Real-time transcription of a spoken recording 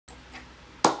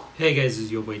Hey guys, this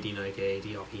is your boy Dino aka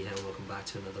DRP here and welcome back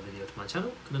to another video to my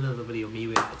channel. Another video of me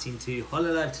reacting to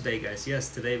Hololive today, guys. Yes,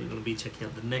 today we're going to be checking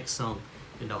out the next song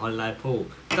in the Hololive poll,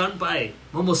 done by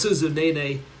Momosuzu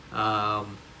Nene. Her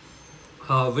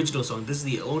original song. This is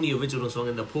the only original song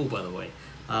in the poll, by the way.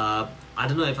 I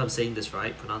don't know if I'm saying this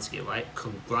right, pronouncing it right.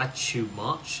 Congrachu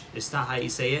March, is that how you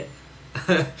say it?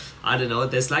 I don't know,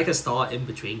 there's like a star in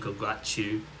between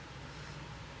Congrachu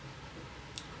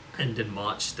and in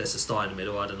March. There's a star in the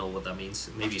middle. I don't know what that means.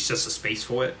 Maybe it's just a space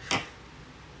for it.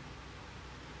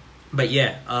 But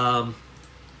yeah,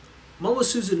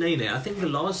 Momosuzu Nene, I think the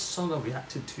last song I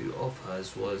reacted to of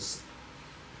hers was,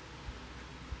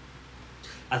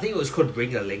 I think it was called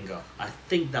Ring a Linger. I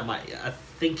think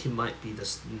it might be the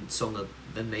song of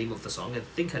the name of the song. I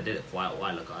think I did it quite a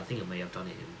while ago. I think I may have done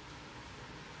it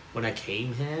when I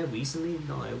came here recently.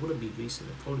 No, it wouldn't be recent.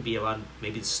 It'd probably be around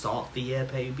maybe the start of the year,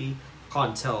 maybe.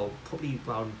 Can't tell. Probably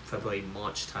around February,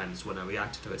 March times when I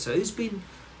reacted to it. So it's been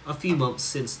a few months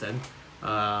since then.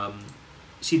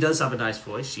 She does have a nice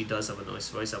voice. She does have a nice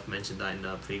voice. I've mentioned that in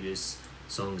previous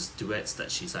songs, duets that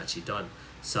she's actually done.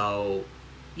 So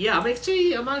yeah, I'm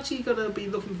actually gonna be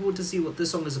looking forward to see what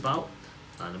this song is about.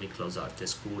 Let me close out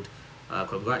Discord.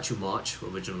 Congrachu March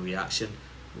original reaction.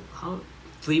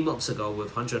 3 months ago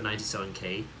with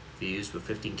 197k views with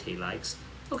 15k likes.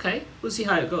 Okay, we'll see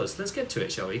how it goes. Let's get to it,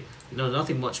 shall we? You know,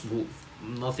 nothing much more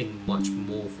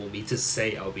for me to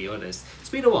say. I'll be honest. It's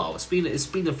been a while. It's been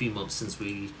a few months since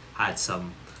we had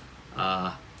some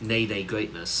Nene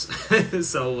greatness.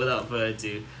 So without further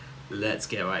ado, let's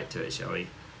get right to it, shall we?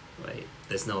 Wait,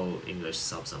 there's no English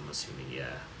subs, I'm assuming.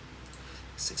 Yeah,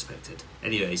 it's expected.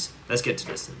 Anyways, let's get to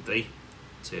this in 3,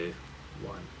 2,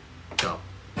 1, go.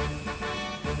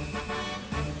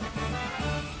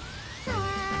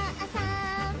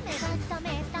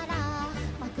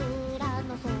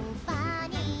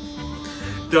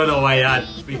 Don't know why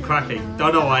I'd be cracking.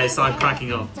 Don't know why I started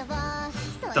cracking up.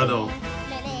 Don't know.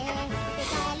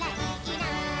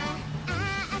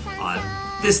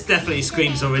 This definitely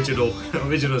screams original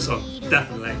song.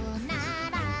 Definitely.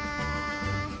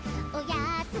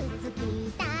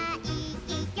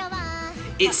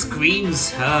 It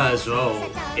screams her as well.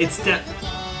 It's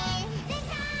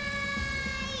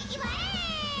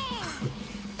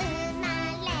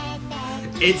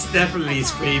definitely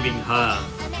screaming her.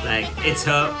 Like, it's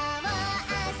her.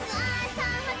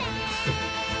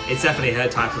 It's definitely her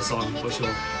type of song for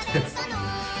sure.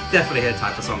 Definitely her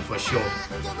type of song for sure.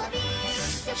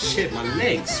 Shit, my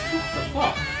legs. What the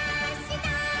fuck?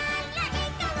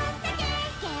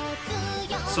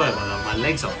 Sorry about that. My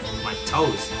legs are my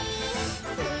toes.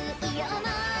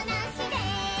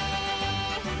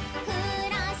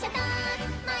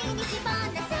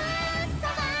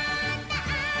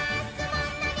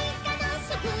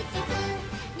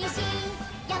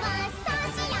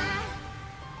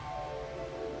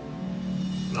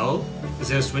 Oh, is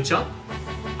there a switch up?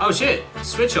 Oh shit,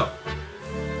 switch up.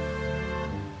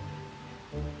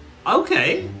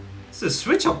 Okay, it's a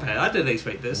switch up here. I didn't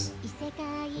expect this.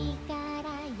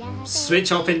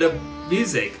 Switch up in the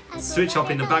music. Switch up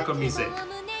in the background music.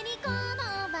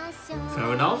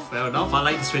 Fair enough, fair enough. I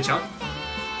like the switch up.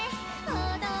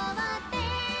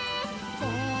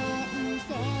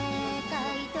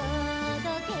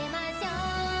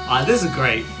 Ah, this is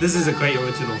great. This is a great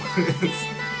original.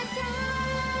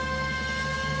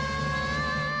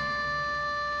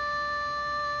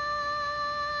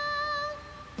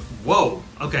 Whoa,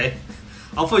 okay.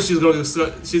 I thought she was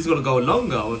gonna go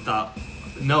longer with that.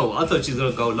 No, I thought she was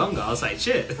gonna go longer. I was like,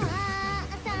 shit.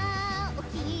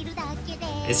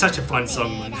 It's such a fun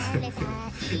song, man.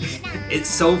 It's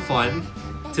so fun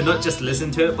to not just listen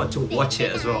to it, but to watch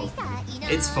it as well.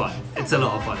 It's fun. It's a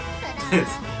lot of fun.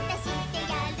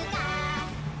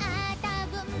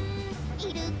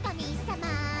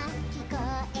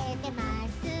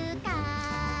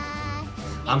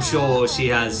 I'm sure she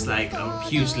has like a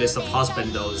huge list of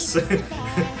husbandos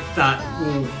that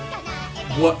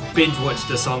will binge watch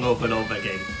the song over and over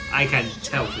again. I can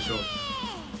tell for sure.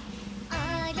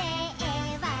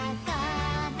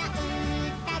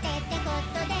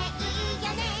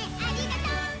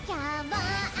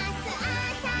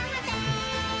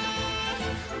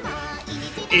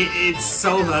 It's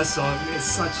so her song.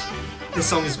 This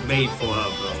song is made for her,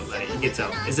 bro. Like, you can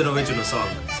tell. It's an original song,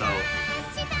 so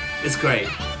it's great.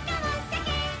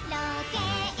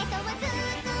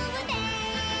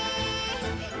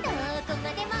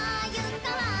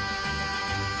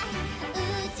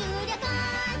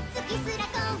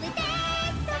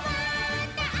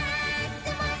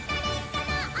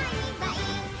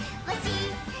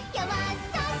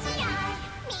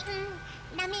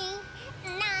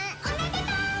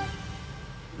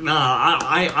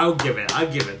 I'll give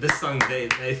it. This song,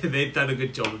 they've done a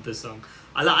good job with this song.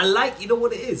 I like, you know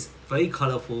what it is? Very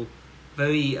colourful,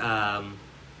 very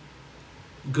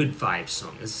good vibe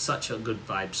song. It's such a good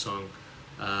vibe song.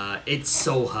 It's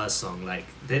so her song. Like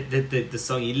the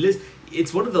song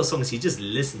it's one of those songs you just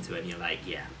listen to and you're like,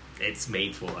 yeah, it's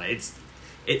made for her. It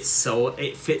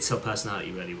fits her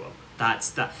personality really well.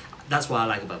 That's what I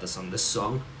like about the song. The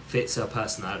song fits her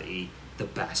personality the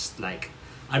best. Like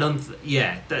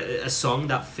a song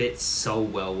that fits so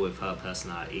well with her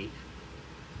personality,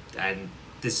 and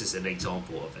this is an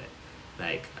example of it.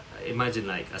 Like, imagine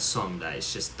like a song that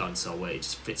is just done so well, it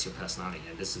just fits your personality,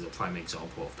 and this is a prime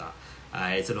example of that.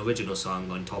 It's an original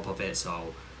song on top of it,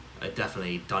 so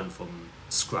definitely done from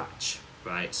scratch,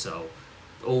 right? So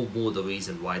all more the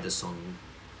reason why the song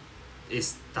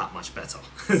is that much better,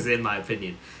 in my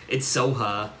opinion. It's so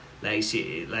her,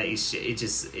 it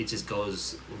just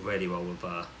goes really well with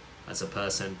her as a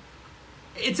person.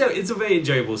 It's a very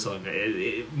enjoyable song.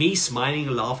 Me smiling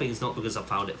and laughing is not because I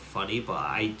found it funny,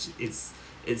 but it's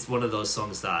one of those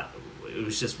songs that it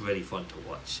was just really fun to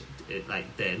watch.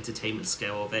 Like the entertainment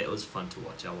scale of it was fun to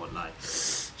watch. I won't lie.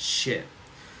 Shit,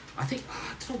 I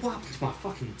don't know what happened to my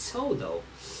fucking toe though.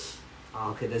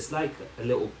 Okay, there's like a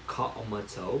little cut on my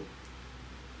toe,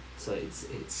 so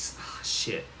it's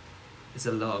shit. It's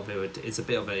a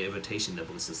bit of an irritation there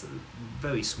because it's a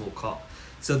very small cut.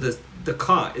 So the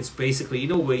cut is basically, you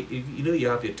know you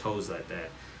have your toes like there.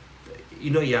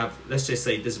 You have, let's just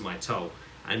say this is my toe,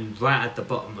 and right at the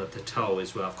bottom of the toe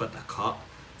is where I've got the cut.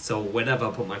 So whenever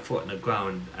I put my foot on the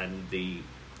ground and the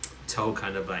toe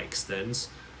kind of like extends,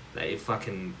 like it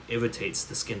fucking irritates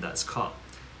the skin that's cut,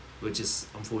 which is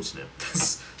unfortunate.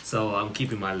 So I'm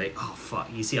keeping my leg. Oh fuck!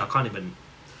 You see, I can't even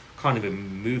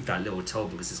move that little toe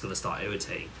because it's gonna start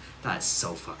irritating. That's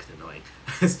so fucking annoying.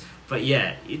 But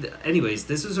yeah, anyways,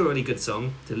 this was a really good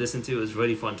song to listen to. It was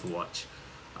really fun to watch.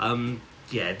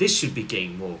 Yeah, this should be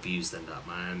getting more views than that,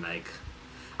 man. Like,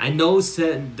 I know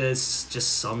there's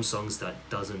just some songs that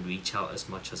doesn't reach out as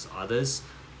much as others,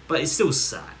 but it's still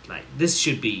sad. Like, this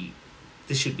should be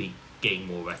getting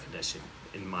more recognition,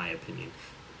 in my opinion.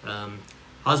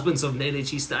 Husbands of Nene,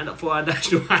 stand up for our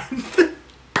national anthem.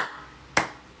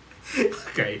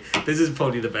 Okay, this is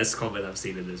probably the best comment I've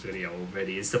seen in this video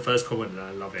already. It's the first comment and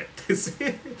I love it.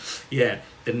 Yeah,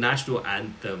 the national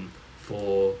anthem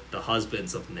for the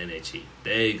husbands of Nene.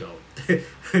 There you go.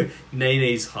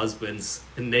 Nene's husbands.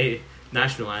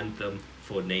 National anthem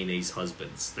for Nene's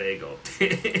husbands. There you go.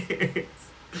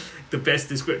 The best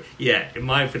description. Yeah, in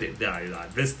my opinion,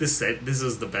 this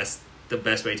was the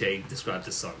best way to describe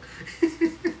the song.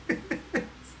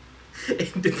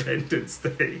 Independence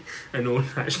Day and all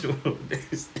national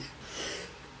holidays.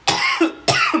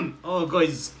 Oh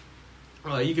guys,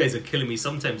 you guys are killing me.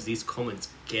 Sometimes these comments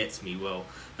gets me. Well,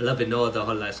 I love it. No other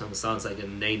Hololive song sounds like a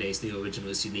Nene's new original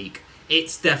is unique.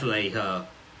 It's definitely her.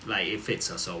 Like, it fits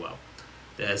her so well.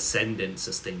 The ascendant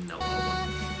sustain no.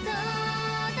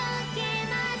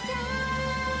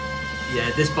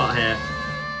 Yeah, this part here.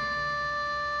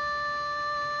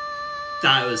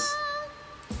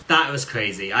 That was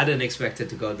crazy. I didn't expect it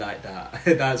to go like that.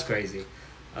 That's crazy.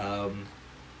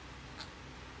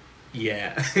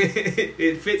 Yeah,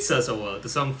 it fits her so well. The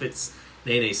song fits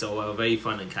Nene so well. Very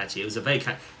fun and catchy. It was a very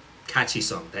catchy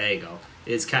song. There you go.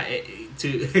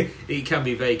 It can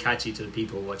be very catchy to the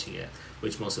people watching it,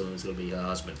 which most of them is going to be her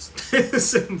husbands.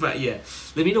 But yeah,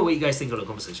 let me know what you guys think in the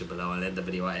comment section below. I'll end the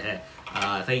video right here.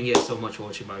 Thank you guys so much for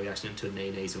watching my reaction to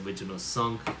Nene's original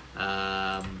song.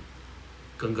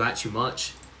 Congrachu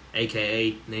much,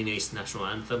 aka Nene's national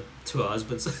anthem to her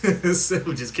husbands.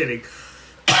 I'm just kidding.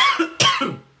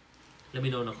 Let me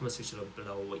know in the comment section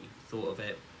below what you thought of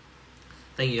it.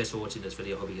 Thank you guys for watching this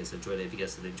video. Hope you guys enjoyed it. If you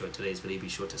guys did enjoy today's video, be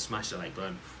sure to smash the like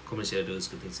button, comment, share those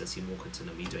good things, and see more content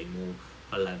of me doing more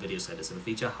Hololive videos like this in the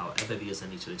future. However, if you guys are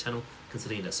new to the channel,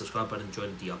 considering that subscribe button,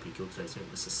 join the DRP Guild today. So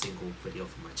it's a single video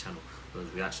from my channel.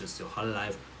 With reactions to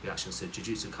Hololive, reactions to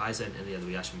Jujutsu Kaisen, and any other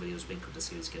reaction videos being the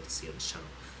series get to see on this channel.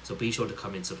 So be sure to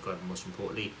comment, subscribe, and most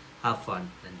importantly, have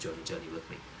fun and join the journey with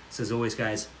me. So as always,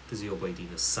 guys, this is your boy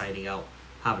Dino signing out.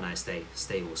 Have a nice day,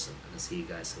 stay awesome, and I'll see you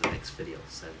guys in the next video.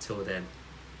 So until then,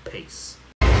 peace.